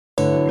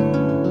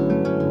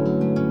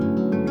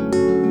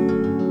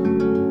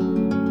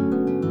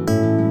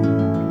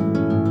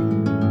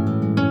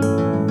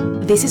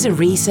This is a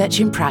Research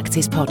in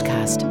Practice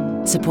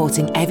podcast,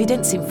 supporting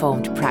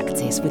evidence-informed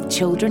practice with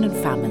children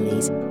and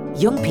families,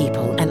 young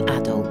people and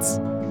adults.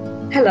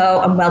 Hello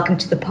and welcome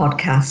to the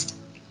podcast.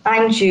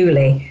 I'm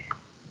Julie,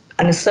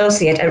 an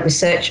associate at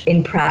Research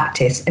in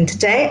Practice, and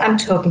today I'm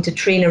talking to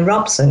Trina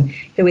Robson,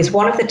 who is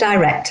one of the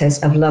directors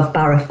of Love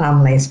Barrow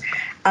Families.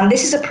 And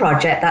this is a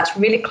project that's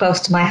really close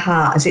to my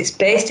heart, as it's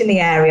based in the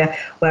area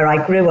where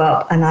I grew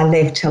up and I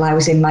lived till I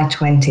was in my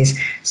 20s.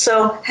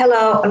 So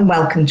hello and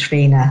welcome,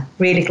 Trina.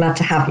 Really glad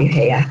to have you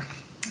here.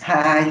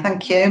 Hi,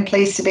 thank you. I'm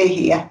pleased to be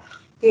here.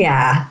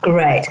 Yeah,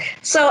 great.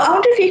 So I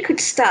wonder if you could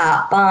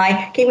start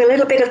by giving a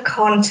little bit of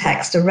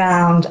context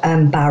around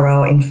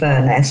Barrow in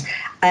Furness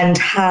and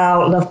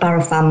how Love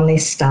Barrow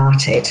Families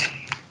started.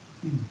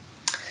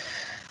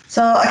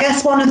 So I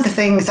guess one of the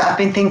things that I've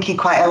been thinking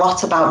quite a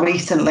lot about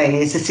recently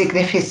is the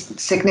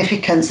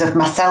significance of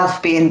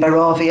myself being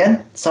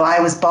Barrovian. So I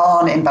was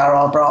born in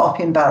Barrow, brought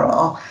up in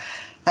Barrow.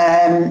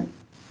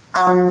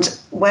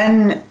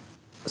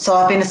 So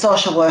I've been a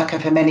social worker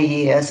for many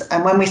years.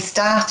 And when we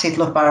started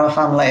Love Barrow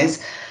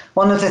Families,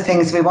 one of the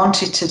things we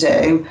wanted to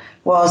do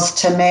was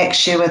to make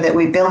sure that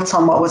we built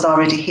on what was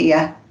already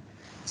here.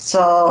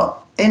 So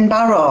in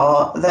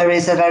Barrow, there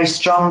is a very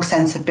strong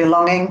sense of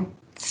belonging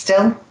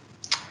still.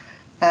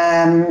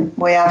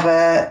 We have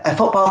a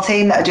football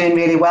team that are doing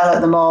really well at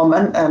the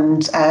moment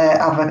and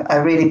have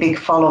a really big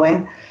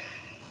following.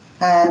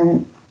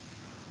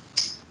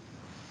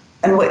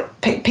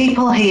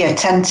 People here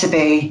tend to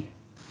be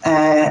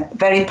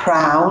very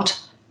proud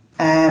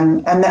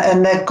and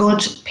they're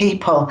good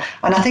people.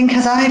 And I think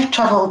as I've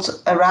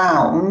travelled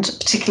around,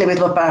 particularly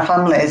with Love Barrow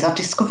Families, I've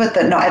discovered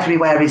that not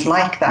everywhere is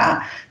like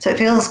that. So it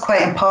feels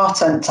quite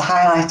important to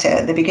highlight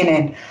it at the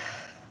beginning.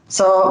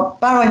 So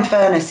Barrow in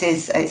Furness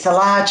it's a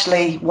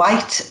largely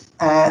white,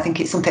 I think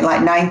it's something like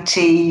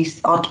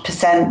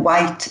 90%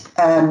 white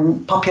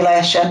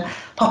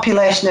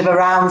population of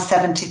around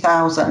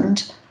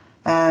 70,000.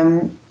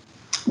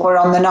 We're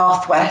on the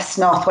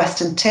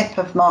northwestern tip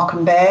of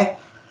Morecambe Bay.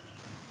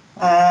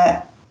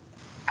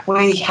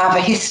 We have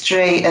a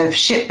history of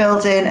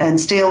shipbuilding and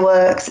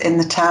steelworks in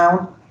the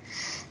town.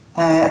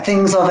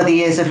 Things over the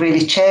years have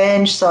really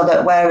changed, so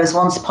that whereas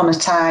once upon a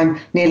time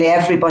nearly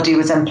everybody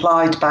was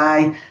employed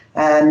by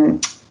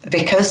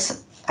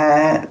Vickers.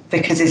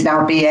 Vickers is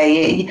now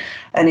BAE,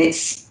 and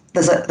there's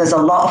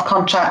a lot of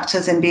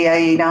contractors in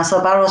BAE now.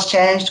 So Barrow's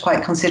changed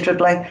quite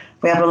considerably.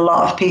 We have a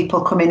lot of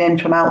people coming in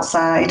from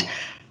outside,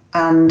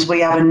 and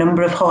we have a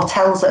number of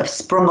hotels that have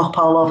sprung up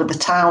all over the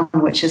town,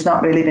 which has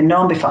not really been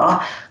known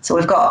before. So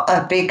we've got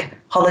a big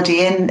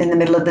Holiday Inn in the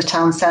middle of the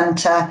town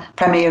centre,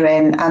 Premier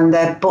Inn, and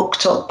they're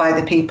booked up by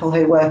the people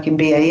who work in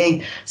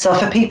BAE. So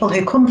for people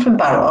who come from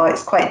Barrow,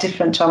 it's quite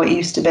different to how it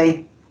used to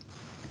be.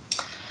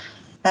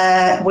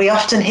 We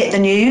often hit the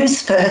news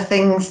for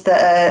things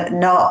that are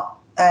not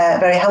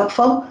very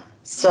helpful.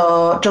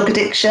 So drug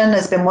addiction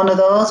has been one of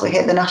those. We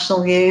hit the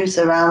national news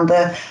around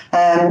the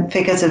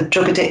figures of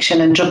drug addiction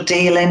and drug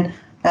dealing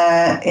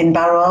in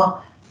Barrow.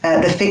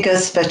 The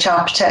figures for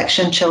child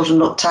protection, children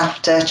looked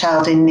after,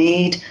 child in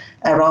need,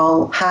 are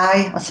all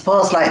high. I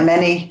suppose like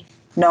many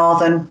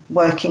northern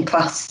working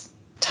class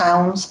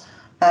towns,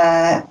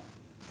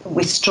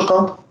 we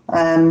struggle.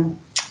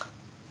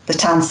 The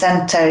town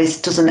centre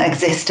doesn't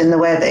exist in the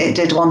way that it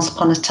did once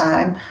upon a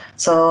time.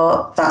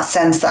 So that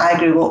sense that I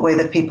grew up with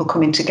of people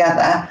coming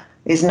together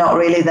is not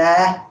really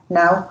there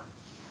now.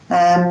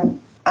 And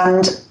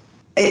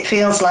it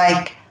feels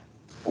like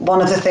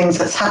one of the things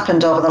that's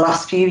happened over the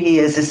last few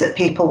years is that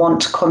people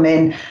want to come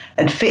in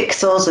and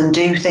fix us and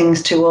do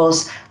things to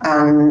us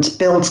and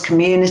build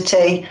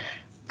community.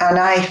 And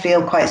I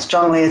feel quite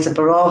strongly as a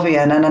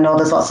Barrovian, and I know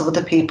there's lots of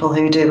other people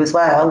who do as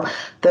well,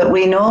 that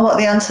we know what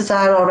the answers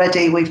are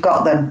already, we've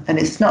got them. And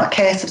it's not a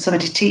case of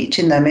somebody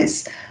teaching them,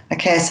 it's a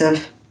case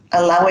of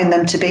allowing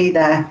them to be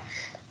there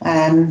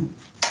and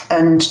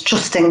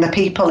trusting the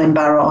people in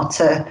Barrow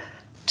to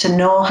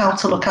know how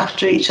to look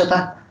after each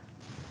other.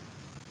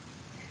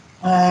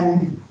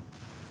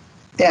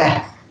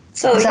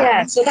 So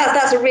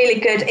that's a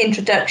really good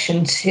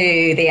introduction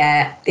to the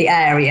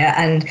area,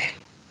 and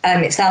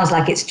it sounds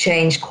like it's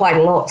changed quite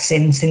a lot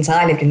since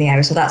I lived in the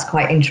area, so that's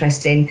quite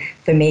interesting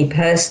for me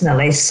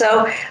personally.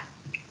 So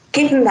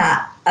given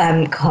that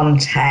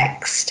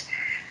context,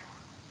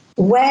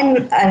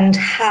 when and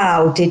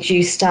how did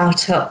you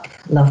start up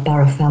Love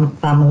Barrow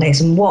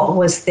Families, and what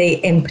was the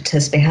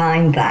impetus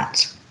behind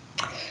that?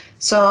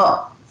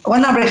 So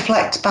when I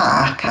reflect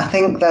back, I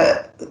think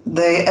that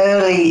the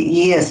early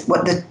years,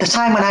 the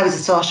time when I was a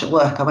social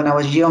worker, when I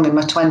was young in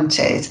my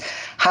 20s,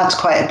 had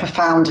quite a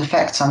profound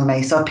effect on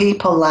me. So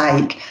people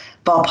like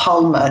Bob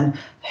Holman,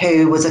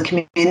 who was a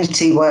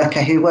community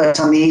worker who worked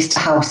on the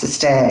Easterhouse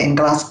estate in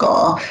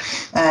Glasgow,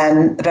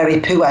 a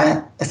very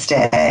poor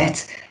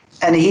estate,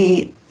 and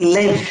he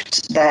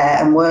lived there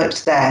and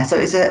worked there. So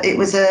it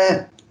was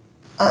a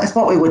it's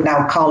what we would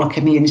now call a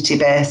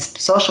community-based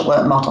social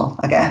work model,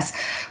 I guess.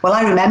 Well,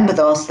 I remember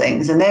those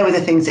things, and they were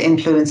the things that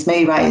influenced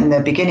me right in the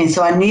beginning.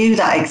 So I knew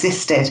that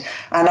existed,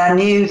 and I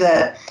knew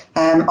that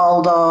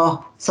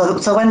so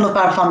when Love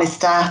Barrow Family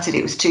started,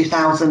 it was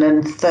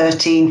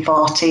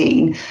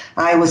 2013-14.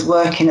 I was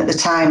working at the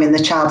time in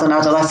the Child and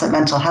Adolescent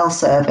Mental Health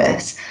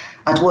Service.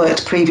 I'd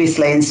worked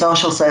previously in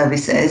social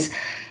services.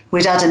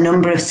 We'd had a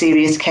number of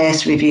serious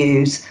case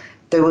reviews.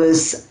 There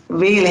was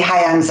really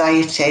high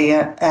anxiety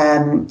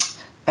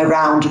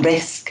around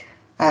risk.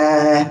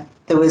 There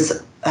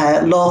was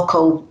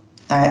local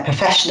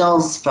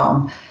professionals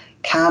from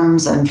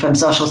CAMHS and from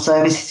social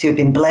services who had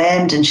been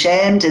blamed and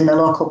shamed in the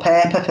local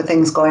paper for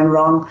things going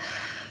wrong.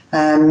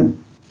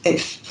 It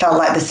felt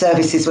like the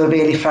services were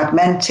really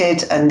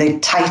fragmented, and they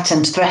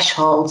tightened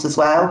thresholds as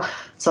well.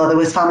 So there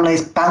was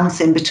families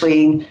bouncing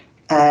between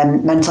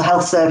mental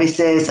health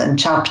services and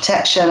child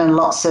protection, and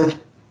lots of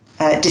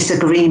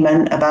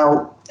disagreement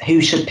about who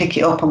should pick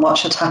it up and what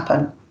should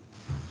happen.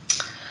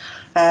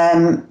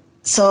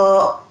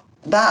 So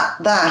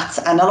that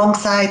and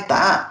alongside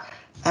that,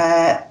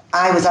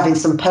 I was having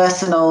some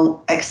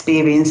personal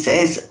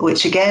experiences,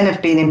 which again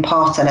have been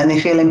important, and they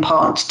feel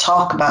important to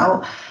talk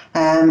about,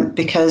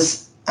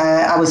 because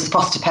I was a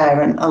foster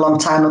parent a long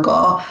time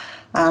ago,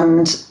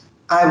 and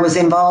I was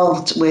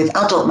involved with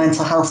adult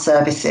mental health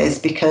services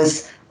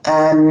because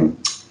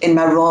in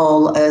my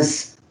role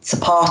as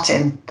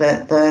supporting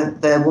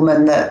the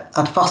woman that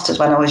I'd fostered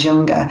when I was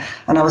younger,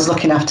 and I was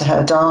looking after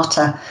her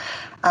daughter.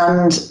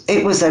 And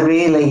it was a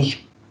really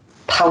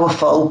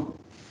powerful,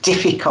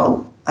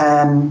 difficult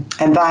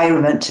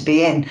environment to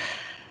be in.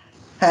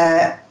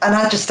 And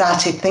I just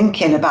started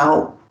thinking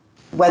about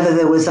whether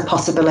there was a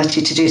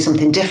possibility to do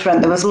something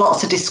different. There was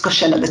lots of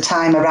discussion at the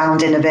time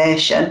around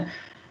innovation.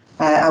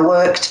 I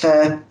worked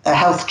for a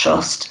health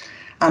trust,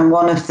 and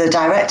one of the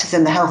directors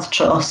in the health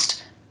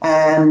trust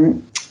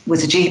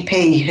was a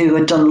GP who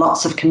had done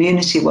lots of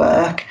community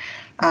work,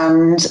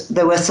 and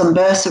there were some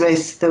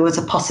bursaries. There was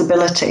a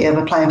possibility of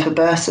applying for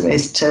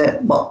bursaries to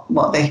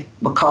what they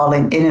were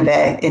calling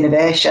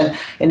innovation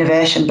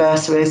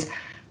bursaries.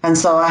 And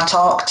so I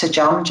talked to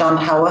John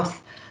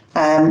Howarth,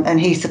 and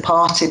he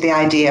supported the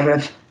idea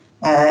of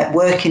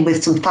working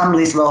with some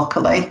families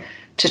locally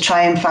to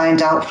try and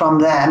find out from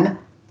them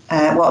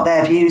what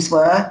their views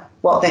were,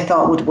 what they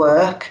thought would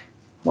work,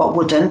 what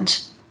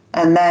wouldn't,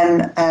 and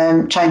then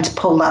trying to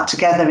pull that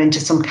together into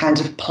some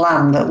kind of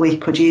plan that we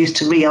could use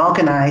to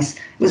reorganise.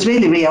 It was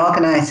really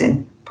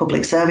reorganising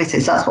public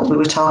services. That's what we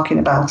were talking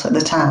about at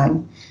the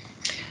time.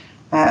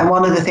 And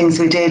one of the things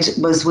we did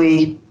was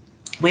we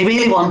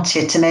really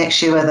wanted to make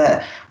sure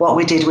that what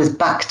we did was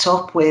backed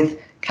up with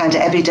kind of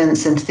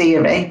evidence and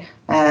theory.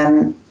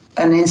 And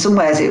in some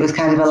ways it was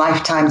kind of a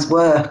lifetime's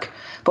work.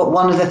 But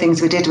one of the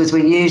things we did was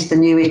we used the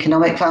New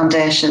Economic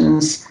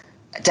Foundation's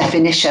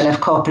definition of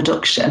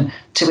co-production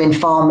to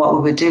inform what we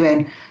were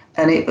doing.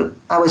 And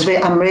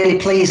I'm really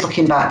pleased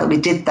looking back that we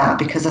did that,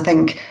 because I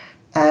think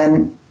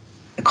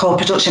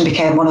co-production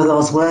became one of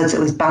those words that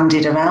was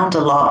bandied around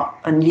a lot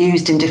and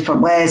used in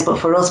different ways. But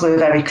for us, we were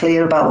very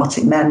clear about what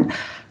it meant.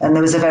 And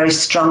there was a very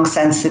strong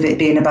sense of it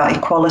being about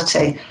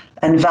equality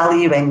and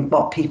valuing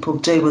what people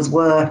do as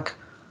work.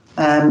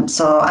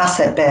 So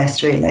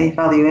asset-based, really,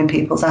 valuing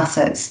people's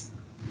assets.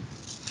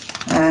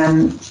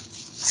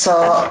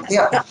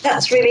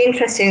 That's really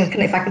interesting.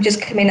 If I could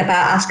just come in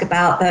ask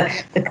about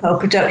the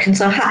co-production.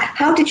 So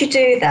how did you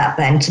do that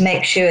then to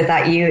make sure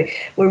that you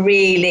were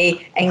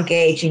really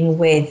engaging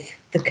with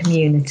the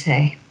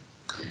community?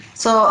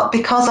 So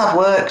because I've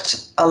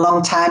worked a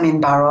long time in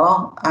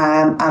Barrow,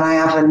 and I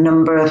have a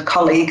number of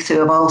colleagues who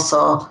have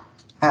also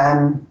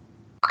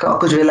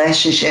got good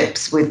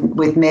relationships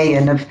with me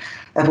and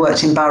have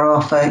worked in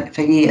Barrow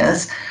for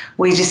years,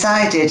 we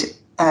decided,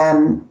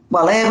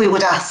 we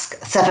would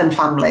ask seven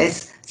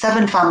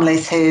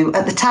families who,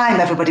 at the time,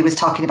 everybody was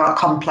talking about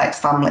complex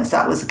families.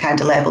 That was the kind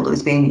of label that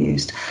was being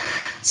used.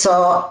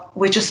 So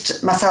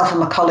myself and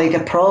my colleague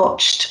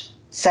approached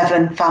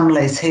seven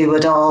families who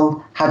had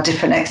all had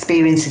different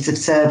experiences of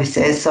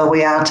services. So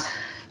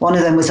one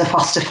of them was a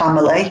foster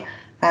family.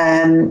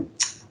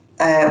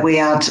 We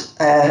had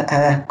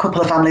a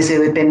couple of families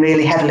who had been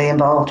really heavily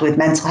involved with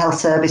mental health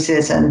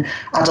services and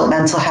adult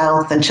mental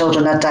health, and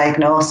children had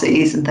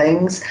diagnoses and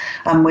things.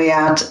 And we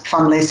had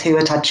families who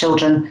had had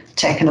children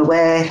taken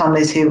away,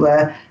 families who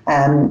were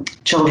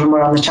children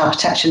were on the child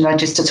protection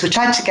register. So we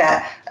tried to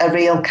get a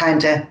real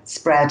kind of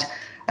spread.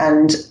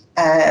 And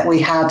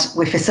we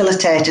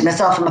facilitated,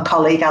 myself and my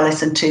colleague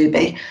Alison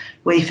Tooby,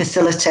 we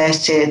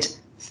facilitated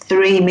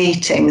 3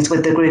 meetings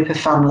with the group of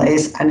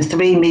families and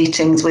 3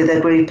 meetings with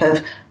a group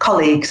of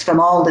colleagues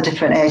from all the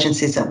different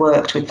agencies that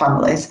worked with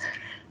families.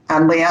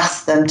 And we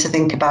asked them to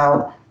think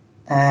about,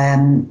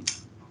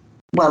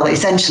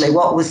 essentially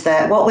what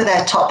were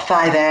their top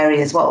 5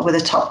 areas, what were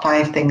the top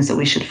 5 things that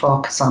we should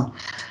focus on.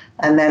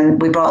 And then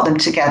we brought them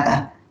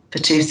together for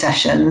 2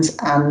 sessions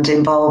and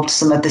involved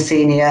some of the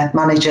senior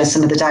managers,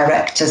 some of the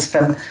directors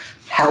from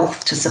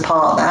health to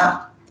support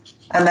that.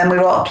 And then we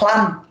wrote a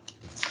plan.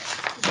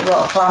 We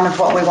wrote a plan of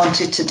what we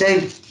wanted to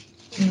do.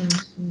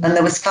 And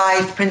there was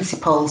 5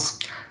 principles.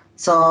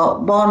 So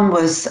one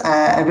was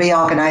a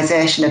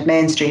reorganisation of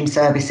mainstream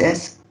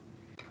services.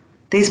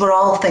 These were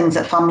all things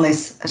that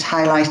families had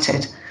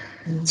highlighted.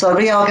 So a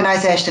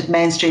reorganisation of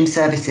mainstream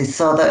services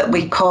so that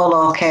we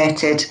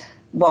co-located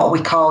what we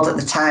called at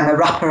the time a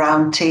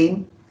wraparound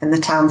team in the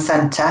town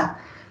centre.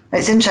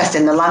 It's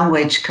interesting, the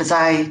language, because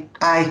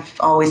I've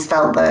always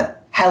felt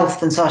that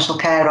health and social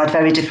care had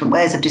very different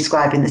ways of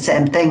describing the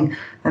same thing.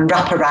 And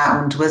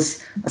wraparound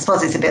was, I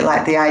suppose it's a bit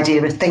like the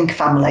idea of think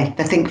family.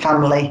 The think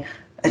family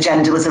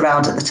agenda was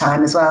around at the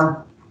time as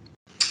well.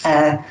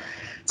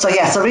 So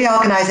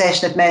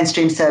reorganisation of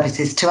mainstream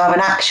services to have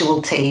an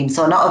actual team,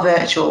 so not a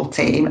virtual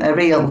team, a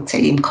real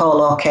team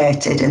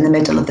co-located in the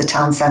middle of the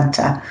town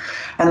centre.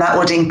 And that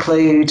would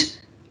include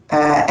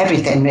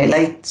everything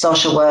really,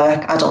 social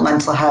work, adult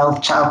mental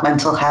health, child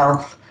mental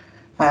health,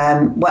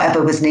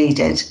 whatever was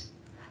needed.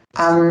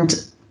 And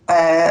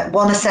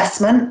one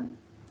assessment.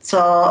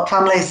 So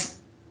families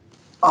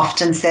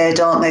often say,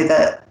 don't they,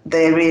 that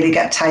they really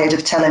get tired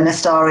of telling a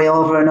story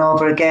over and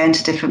over again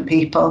to different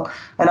people.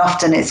 And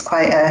often it's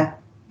quite a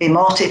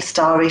emotive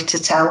story to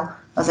tell,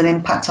 has an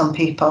impact on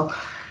people.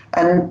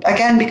 And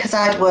again, because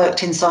I'd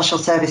worked in social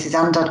services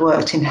and I'd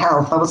worked in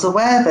health, I was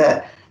aware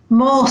that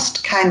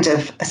most kind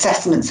of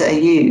assessments that are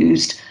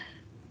used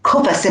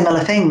cover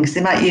similar things.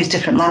 They might use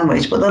different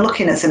language, but they're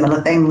looking at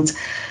similar things.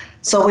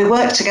 So we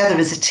worked together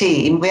as a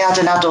team. We had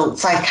an adult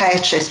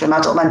psychiatrist from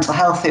Adult Mental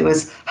Health who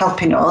was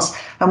helping us,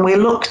 and we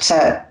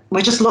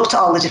just looked at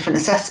all the different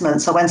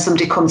assessments. So when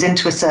somebody comes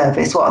into a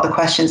service, what are the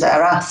questions that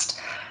are asked?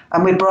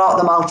 And we brought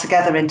them all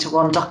together into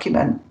one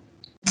document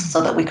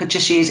so that we could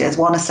just use it as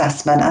one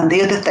assessment. And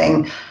the other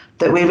thing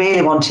that we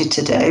really wanted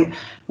to do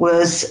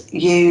was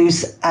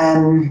use,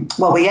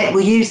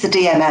 we used the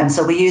DMM,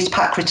 so we used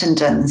Pat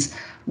Crittenden's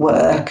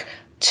work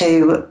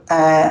to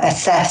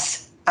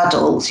assess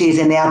adults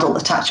using the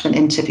adult attachment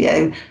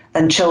interview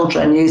and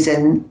children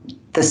using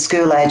the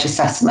school age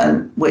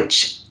assessment,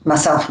 which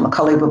myself and my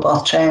colleague were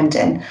both trained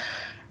in.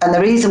 And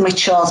the reason we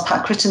chose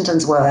Pat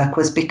Crittenden's work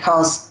was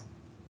because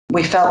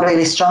we felt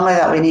really strongly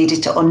that we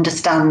needed to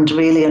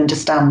really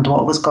understand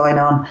what was going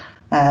on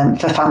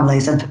for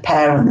families and for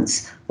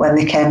parents when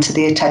they came to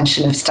the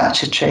attention of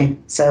statutory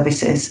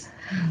services.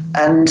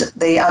 And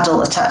the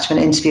adult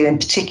attachment interview in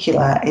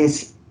particular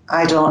is,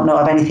 I don't know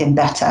of anything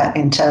better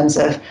in terms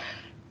of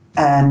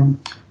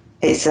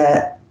it's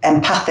an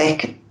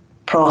empathic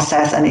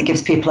process, and it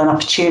gives people an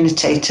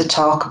opportunity to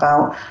talk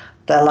about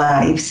their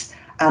lives,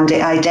 and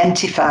it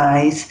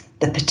identifies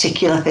the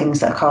particular things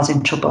that are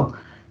causing trouble.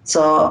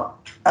 So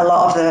a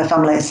lot of the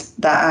families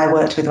that I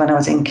worked with when I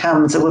was in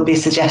CAMHS, there would be a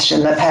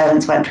suggestion that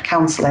parents went for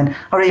counselling,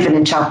 or even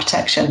in child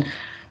protection,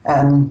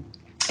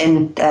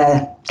 in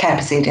care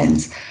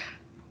proceedings.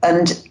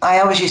 And I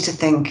always used to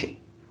think,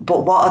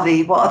 but what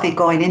are they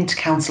going into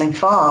counselling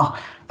for?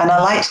 And I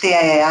liked the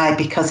AAI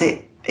because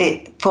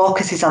it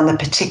focuses on the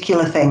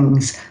particular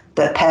things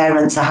that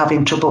parents are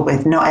having trouble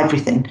with, not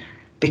everything,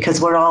 because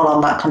we're all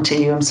on that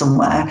continuum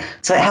somewhere.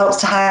 So it helps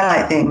to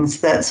highlight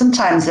things that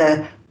sometimes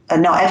are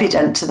not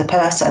evident to the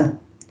person.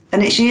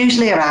 And it's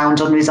usually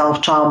around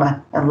unresolved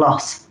trauma and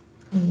loss.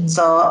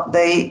 So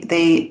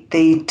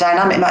the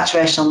dynamic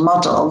maturational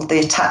model, the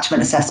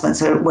attachment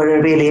assessments were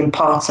a really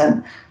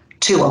important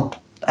tool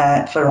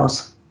for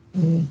us.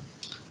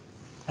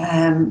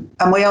 And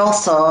we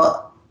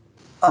also,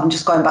 I'm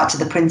just going back to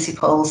the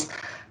principles,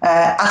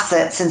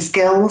 assets and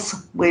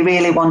skills. We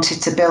really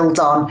wanted to build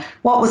on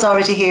what was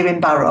already here in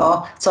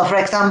Barrow. So, for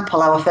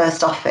example, our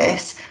first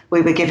office,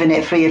 we were given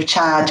it free of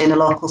charge in a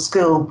local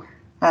school.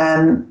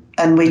 And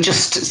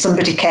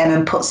somebody came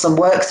and put some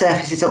work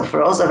surfaces up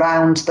for us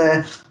around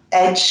the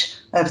edge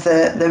of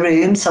the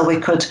room so we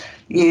could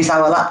use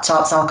our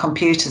laptops, our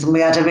computers, and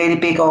we had a really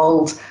big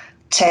old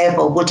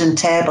wooden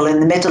table in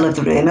the middle of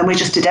the room, and we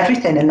just did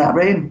everything in that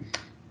room.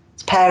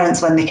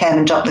 Parents, when they came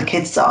and dropped the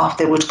kids off,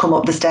 they would come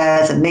up the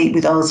stairs and meet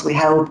with us. We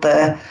held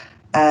the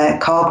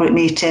core group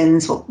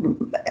meetings.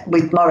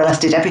 We more or less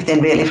did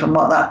everything really from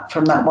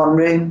that one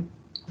room.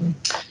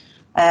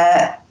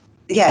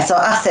 So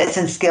assets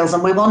and skills,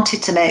 and we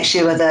wanted to make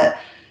sure that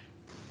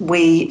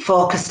we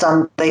focused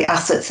on the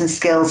assets and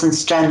skills and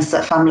strengths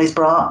that families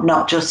brought,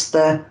 not just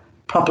the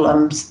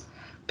problems,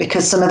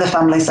 because some of the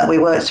families that we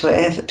worked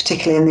with,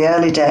 particularly in the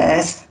early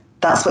days,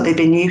 that's what they'd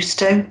been used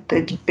to.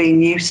 They'd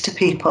been used to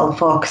people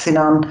focusing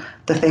on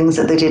the things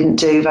that they didn't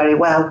do very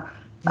well.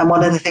 And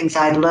one of the things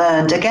I'd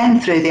learned, again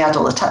through the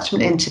adult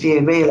attachment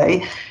interview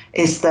really,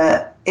 is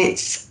that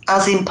it's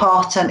as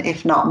important,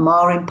 if not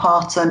more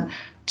important,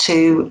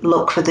 to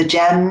look for the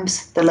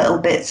gems, the little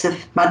bits of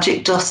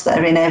magic dust that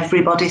are in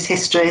everybody's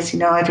histories. You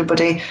know,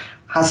 everybody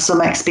has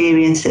some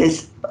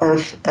experiences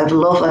of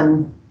love,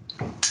 and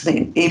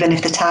even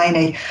if they're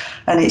tiny,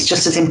 and it's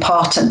just as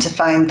important to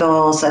find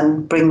those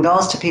and bring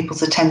those to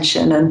people's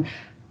attention and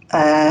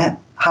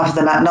have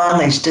them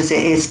acknowledged as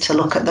it is to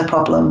look at the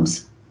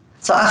problems.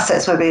 So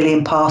assets were really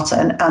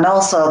important. And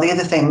also the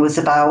other thing was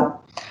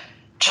about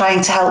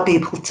trying to help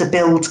people to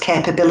build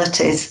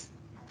capabilities.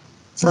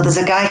 So there's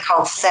a guy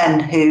called Sen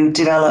who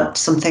developed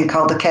something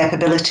called the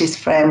Capabilities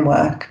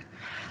Framework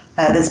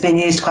that's been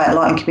used quite a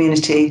lot in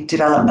community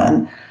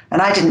development.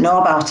 And I didn't know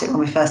about it when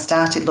we first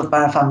started Love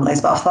Barrow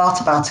Families, but I've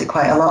thought about it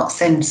quite a lot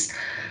since.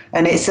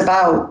 And it's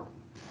about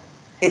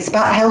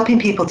helping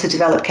people to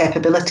develop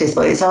capabilities,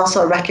 but it's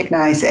also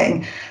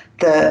recognising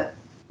that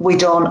we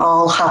don't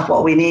all have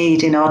what we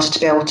need in order to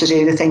be able to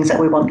do the things that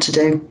we want to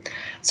do.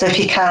 So if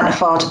you can't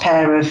afford a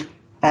pair of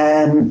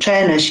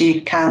trainers,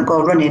 you can't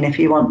go running if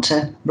you want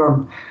to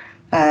run.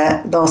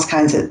 Those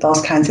kinds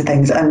of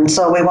things. And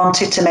so we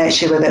wanted to make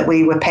sure that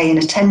we were paying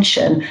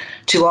attention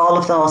to all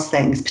of those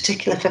things,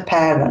 particularly for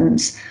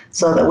parents,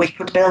 so that we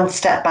could build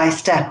step by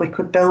step. We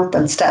could build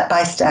them step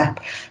by step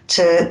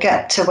to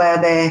get to where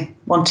they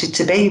wanted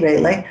to be,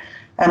 really.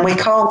 And we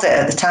called it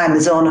at the time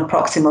the Zone of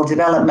Proximal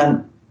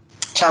Development,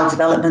 child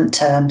development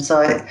term.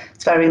 So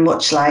it's very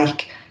much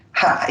like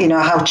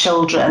how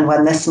children,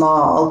 when they're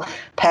small,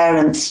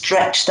 parents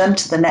stretch them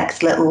to the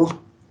next little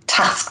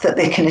task that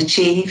they can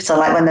achieve. So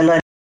like when they learn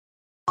to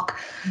walk,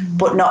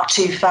 but not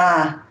too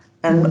far.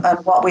 And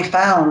what we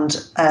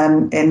found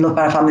in Love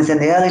Barrow Families in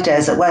the early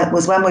days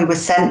was when we were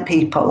sent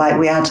people, like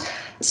we had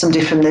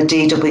somebody from the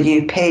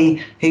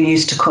DWP who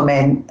used to come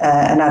in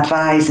and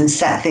advise and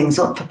set things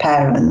up for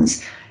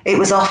parents. It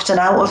was often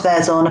out of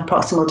their zone of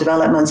proximal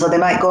development. So they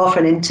might go for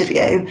an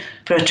interview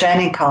for a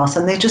training course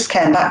and they just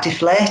came back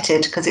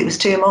deflated because it was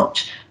too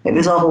much. It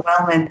was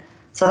overwhelming.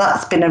 So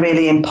that's been a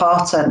really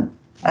important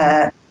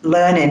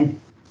learning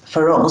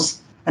for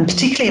us, and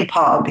particularly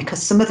important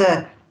because some of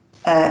the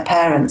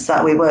parents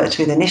that we worked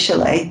with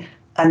initially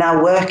are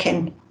now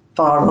working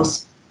for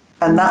us.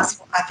 And I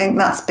think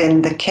that's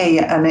been the key,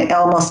 and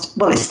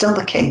it's still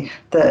the key,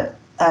 that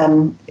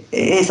it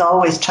is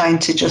always trying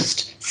to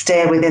just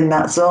stay within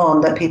that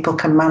zone that people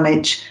can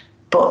manage,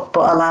 but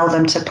allow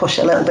them to push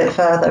a little bit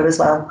further as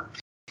well.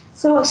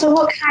 So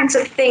what kinds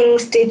of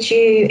things did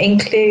you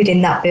include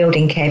in that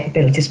building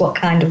capabilities? What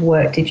kind of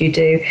work did you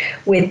do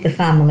with the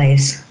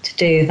families to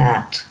do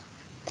that?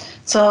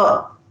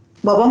 So,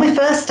 when we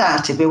first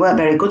started, we weren't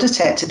very good at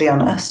it, to be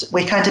honest.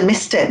 We kind of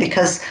missed it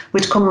because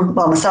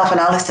myself and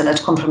Alison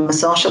had come from a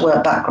social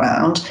work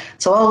background.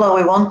 So although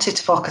we wanted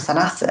to focus on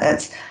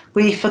assets,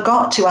 we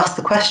forgot to ask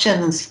the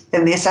questions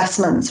in the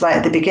assessments right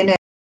at the beginning.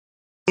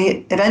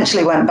 We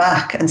eventually went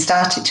back and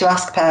started to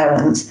ask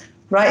parents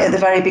right at the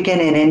very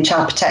beginning in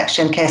child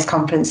protection, case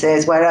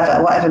conferences,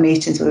 whatever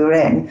meetings we were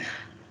in,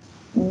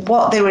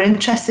 what they were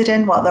interested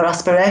in, what their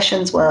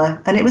aspirations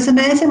were. And it was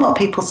amazing what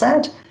people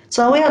said.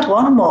 So we had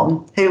one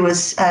mum who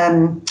was,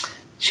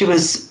 she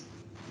was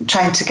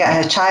trying to get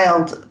her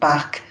child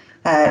back,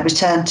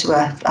 returned to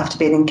her after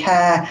being in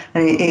care,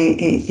 and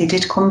he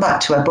did come back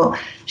to her, but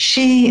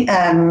she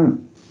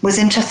was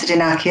interested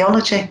in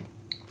archaeology.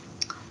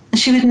 And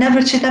she'd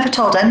never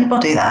told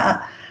anybody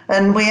that.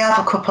 And we have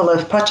a couple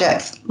of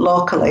projects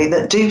locally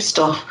that do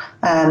stuff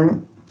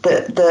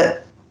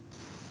that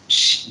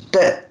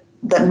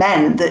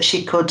meant that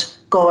she could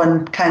go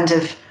and kind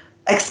of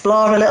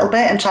explore a little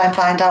bit and try and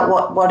find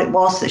out what it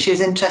was that she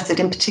was interested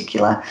in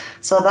particular.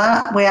 So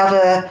that we have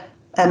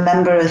a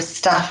member of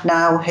staff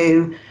now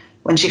who,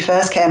 when she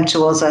first came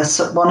to us,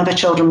 one of her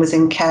children was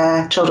in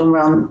care, children were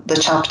on the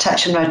child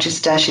protection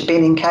register, she'd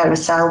been in care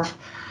herself.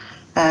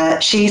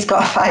 She's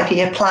got a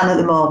 5-year plan at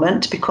the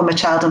moment to become a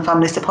child and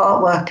family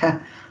support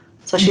worker.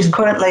 So she's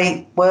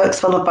currently works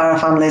for Love Barrow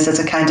Families as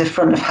a kind of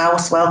front of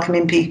house,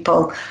 welcoming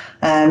people.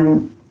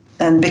 And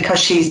because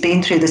she's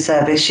been through the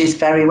service, she's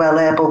very well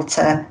able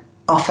to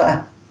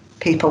offer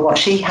people what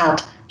she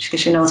had, because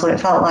she knows what it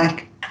felt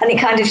like. And it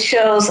kind of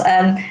shows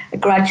a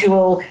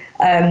gradual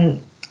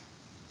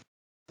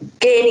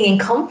gaining in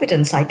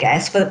confidence, I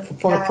guess, for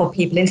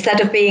people.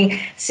 Instead of being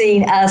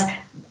seen as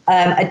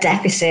a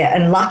deficit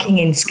and lacking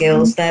in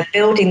skills, they're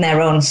building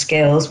their own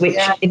skills, which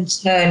in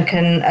turn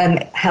can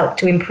help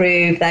to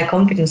improve their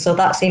confidence. So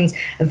that seems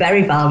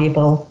very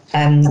valuable.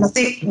 And I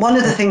think one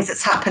of the things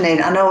that's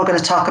happening, I know we're going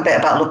to talk a bit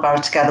about Love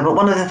Barrow Together, but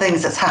one of the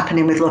things that's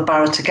happening with Love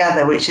Barrow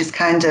Together, which is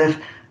kind of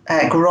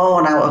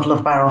grown out of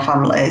Love Barrow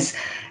Families,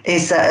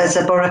 is that as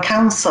a borough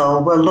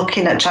council, we're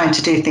looking at trying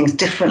to do things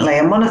differently.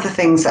 And one of the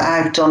things that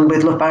I've done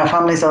with Love Barrow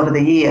Families over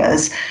the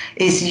years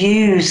is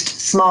used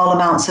small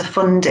amounts of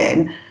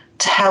funding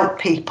to help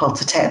people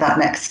to take that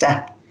next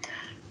step.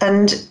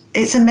 And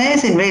it's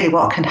amazing really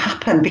what can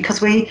happen,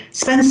 because we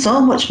spend so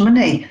much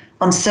money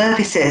on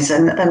services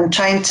and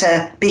trying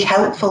to be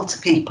helpful to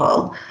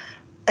people.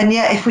 And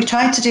yet if we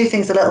try to do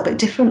things a little bit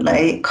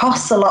differently, it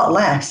costs a lot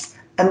less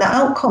and the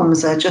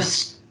outcomes are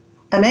just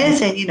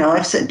amazing.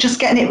 If just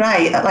getting it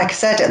right, like I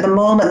said, at the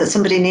moment that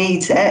somebody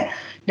needs it.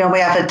 We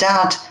have a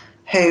dad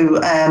who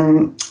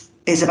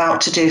is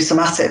about to do some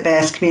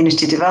asset-based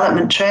community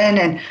development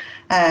training,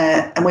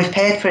 and we've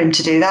paid for him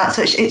to do that.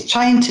 So it's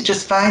trying to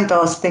just find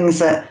those things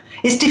that,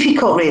 it's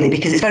difficult really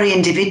because it's very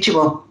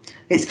individual.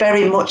 It's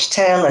very much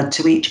tailored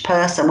to each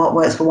person. What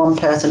works for one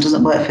person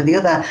doesn't work for the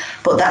other.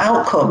 But the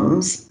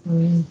outcomes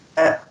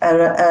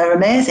are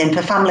amazing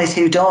for families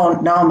who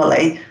don't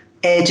normally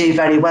A, do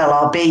very well,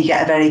 or B,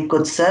 get a very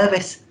good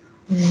service.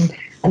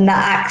 and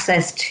that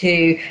access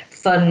to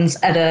funds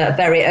at a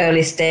very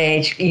early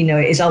stage,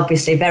 is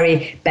obviously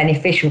very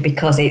beneficial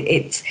because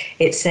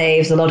it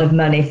saves a lot of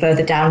money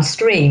further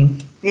downstream.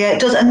 Yeah, it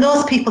does. And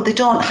those people, they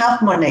don't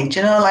have money. Do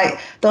you know, like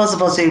those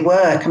of us who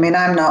work, I mean,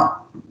 I'm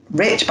not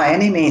rich by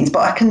any means, but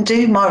I can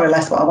do more or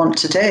less what I want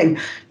to do.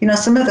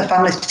 Some of the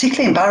families,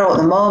 particularly in Barrow at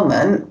the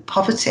moment,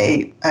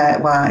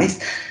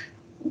 poverty-wise,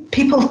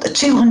 people,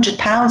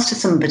 £200 to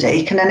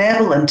somebody can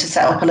enable them to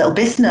set up a little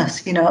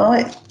business.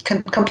 It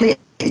can completely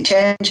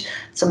change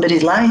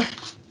somebody's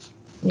life.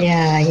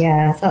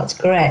 Yeah, that's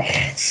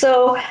great.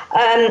 So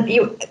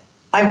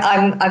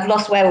I've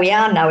lost where we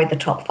are now with the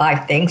top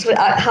 5 things. Me too.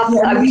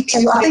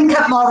 I think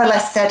I've more or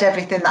less said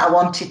everything that I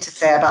wanted to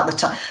say about the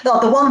top. No,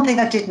 the one thing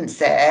I didn't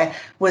say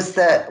was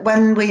that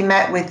when we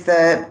met with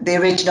the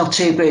original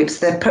 2 groups,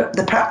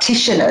 the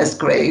practitioners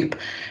group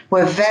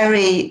were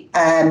very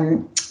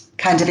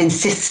kind of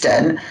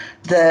insistent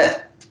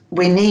that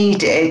we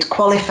needed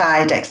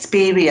qualified,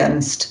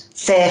 experienced,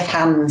 safe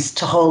hands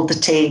to hold the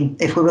team.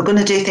 If we were going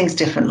to do things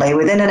differently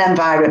within an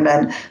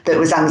environment that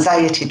was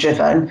anxiety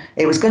driven,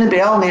 it was going to be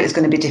all new, it was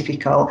going to be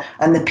difficult,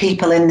 and the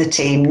people in the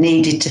team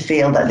needed to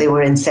feel that they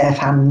were in safe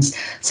hands.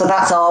 So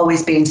that's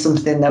always been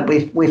something that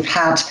we've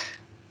had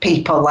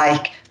people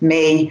like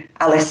me,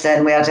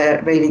 Alison. We had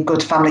a really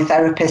good family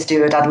therapist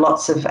who had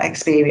lots of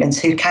experience,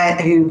 who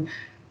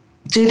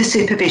do the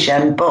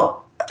supervision, but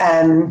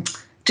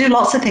do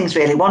lots of things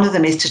really. One of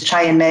them is to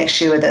try and make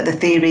sure that the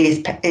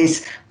theory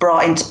is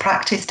brought into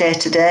practice day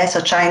to day. So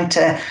trying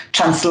to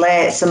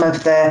translate some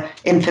of the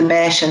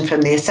information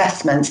from the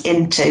assessments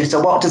into, so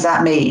what does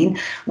that mean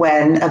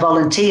when a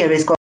volunteer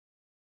is going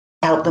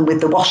to help them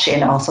with the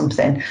washing or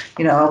something,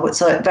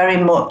 so very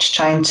much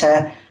trying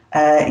to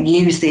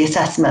use the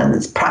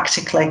assessments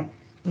practically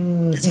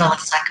as well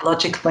as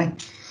psychologically.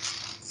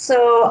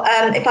 So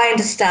if I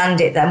understand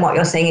it, then what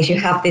you're saying is you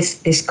have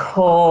this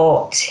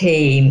core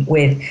team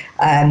with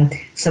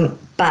some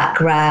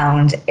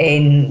background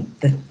in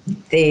the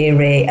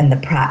theory and the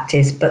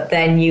practice, but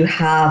then you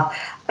have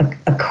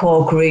a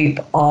core group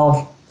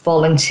of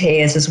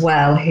volunteers as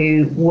well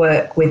who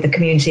work with the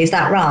community. Is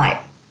that right?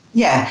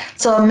 Yeah.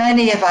 So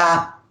many of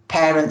our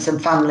parents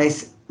and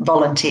families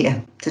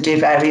volunteer to do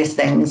various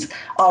things,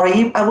 or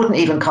I wouldn't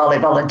even call it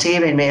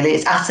volunteering really.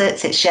 It's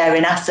assets. It's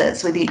sharing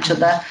assets with each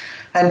other.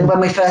 And when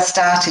we first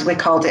started, we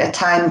called it a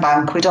time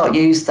bank. We don't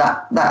use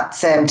that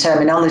same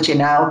terminology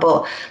now,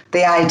 but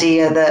the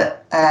idea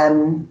that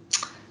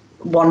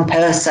one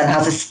person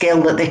has a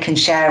skill that they can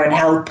share and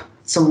help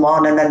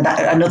someone, and then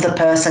another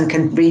person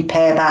can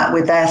repay that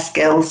with their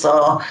skills.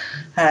 So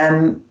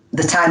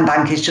the time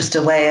bank is just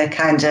a way of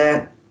kind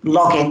of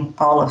logging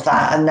all of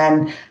that. And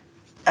then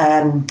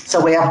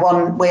so we have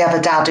a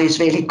dad who's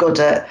really good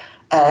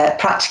at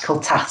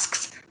practical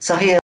tasks. So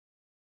he'll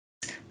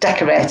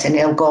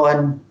he'll go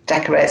and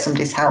decorate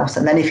somebody's house,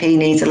 and then if he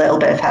needs a little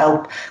bit of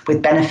help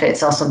with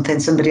benefits or something,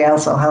 somebody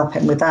else will help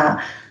him with that.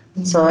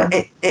 Mm-hmm. So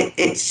it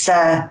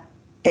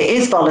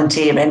is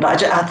volunteering,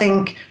 but I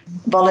think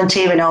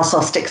volunteering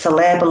also sticks a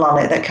label on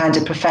it that kind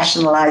of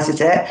professionalises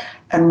it.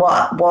 And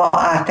what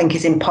I think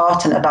is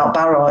important about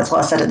Barrow is what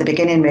I said at the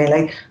beginning,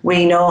 really.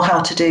 We know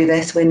how to do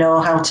this. We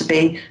know how to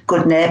be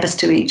good neighbours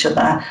to each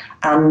other.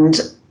 And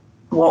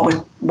what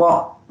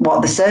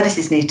the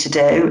services need to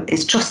do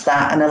is trust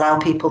that and allow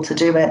people to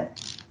do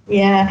it.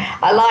 Yeah,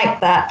 I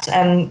like that.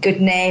 Good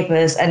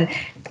neighbours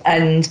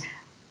and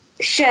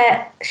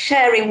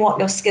sharing what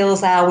your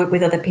skills are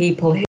with other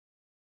people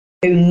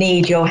who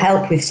need your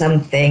help with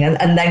something,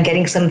 and then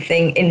getting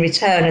something in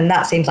return. And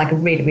that seems like a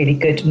really, really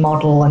good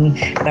model and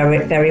very,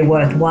 very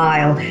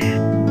worthwhile.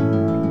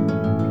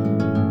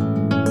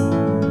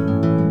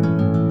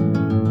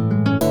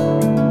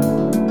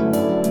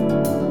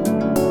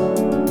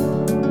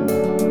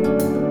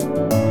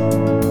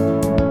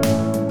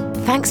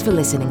 Thanks for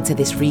listening to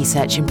this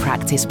Research in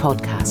Practice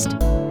podcast.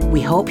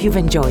 We hope you've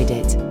enjoyed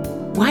it.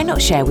 Why not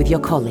share with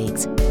your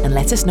colleagues and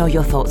let us know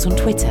your thoughts on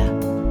Twitter?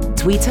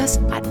 Tweet us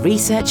at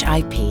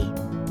ResearchIP.